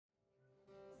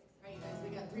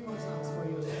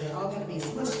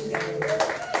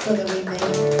so that we make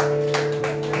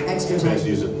extra time. Let's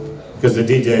use it. Because the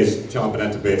DJ's chomping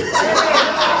at the bit. We're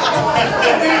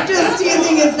just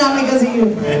teasing, it's not because of you.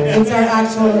 It's our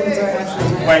actual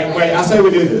time. Wait, I say we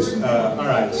do this.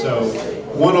 Alright, so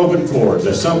one open floor. Is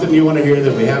there something you want to hear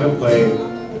that we haven't played?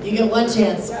 You get one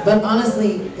chance, but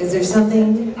honestly, is there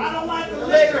something? I don't like the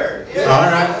liquor.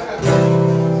 Alright.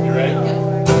 You ready? Yeah.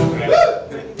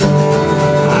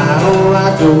 I don't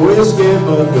like the whiskey,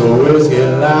 but the whiskey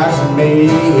likes me.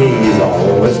 He's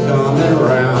always coming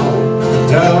around,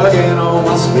 tugging on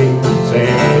my sleeve,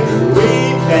 saying,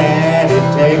 "Sweet daddy,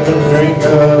 take a drink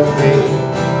of me."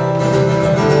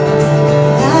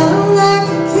 I don't like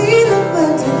tequila,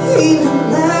 but tequila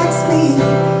likes me.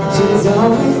 She's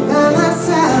always by my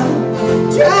side,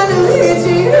 trying to hit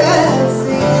you right,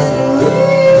 saying,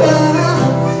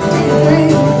 "Take a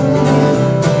drink of me."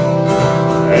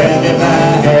 And if I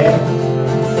had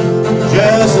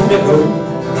just a nickel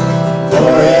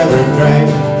for every drink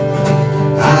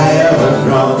I ever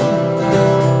drunk,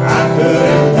 I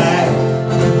couldn't pack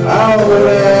all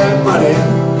that money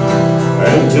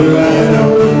into an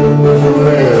old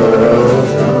railroad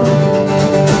trunk.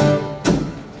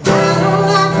 I don't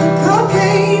like the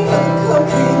cocaine, but the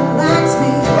cocaine likes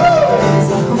me. It's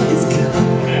always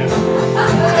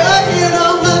tugging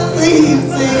on my sleeve,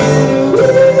 saying,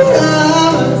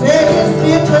 "I'ma take a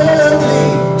sip of me."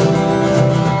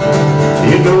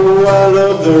 You know I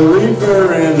love the reefer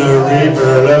and the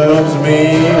reefer loves me.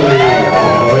 We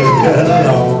always get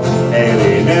along and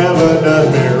he never does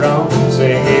me wrong,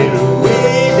 singing,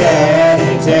 "Wee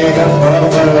daddy, take a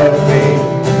puff of me."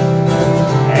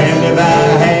 And if I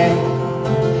had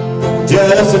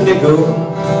just a nickel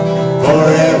for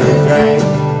every drink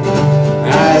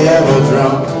I ever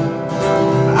drunk,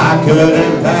 I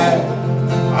couldn't pack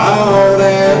all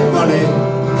that money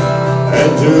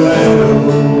into an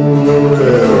old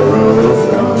railroad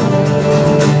trunk.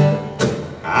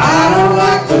 I don't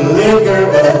like the liquor,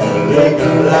 but the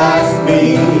liquor likes me.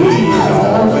 He's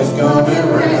always coming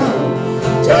round,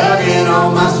 tugging on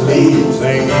my sleeve,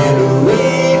 singing,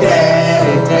 "Wee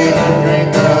daddy, take a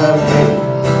drink of me."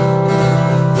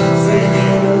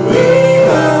 Singing, "Wee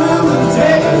mama,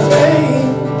 take a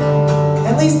drink."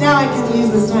 At least now I can use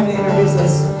this time to introduce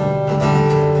us.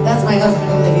 That's my husband,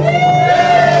 Olivia.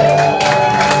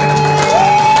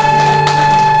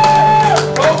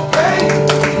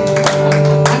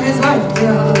 I'm his wife, Dear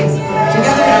Annalise.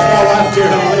 Together, That's my wife, dear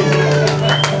Annalise.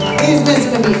 he's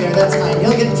missing to be here. That's fine.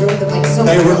 He'll get enjoyed them like so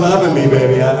They much. were loving me,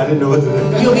 baby. I didn't know what to do.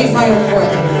 You'll be fired for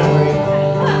it. Don't worry.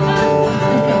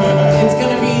 It's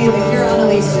gonna be the Dear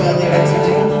Annalise show later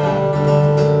tonight.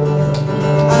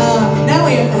 Now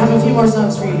we have a few more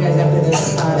songs for you guys after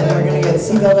this, and we're gonna get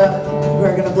seatbelt up.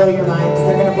 We're gonna blow your minds.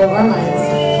 They're gonna blow our minds.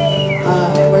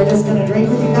 And we're just gonna drink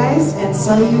with you guys and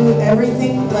sell you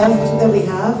everything left that we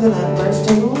have in that merch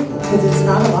table.